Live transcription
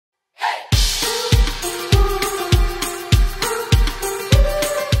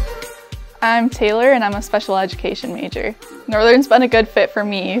I'm Taylor and I'm a special education major. Northern's been a good fit for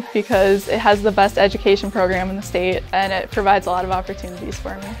me because it has the best education program in the state and it provides a lot of opportunities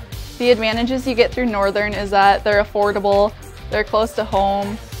for me. The advantages you get through Northern is that they're affordable, they're close to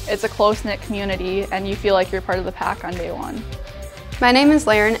home, it's a close-knit community, and you feel like you're part of the pack on day one. My name is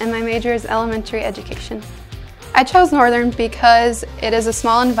Laren and my major is elementary education. I chose Northern because it is a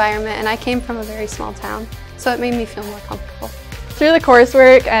small environment and I came from a very small town, so it made me feel more comfortable. Through the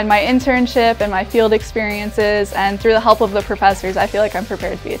coursework and my internship and my field experiences and through the help of the professors, I feel like I'm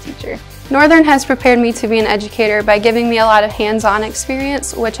prepared to be a teacher. Northern has prepared me to be an educator by giving me a lot of hands-on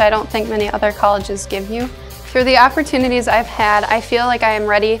experience, which I don't think many other colleges give you. Through the opportunities I've had, I feel like I am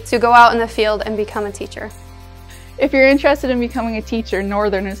ready to go out in the field and become a teacher. If you're interested in becoming a teacher,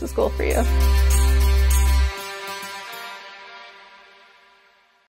 Northern is the school for you.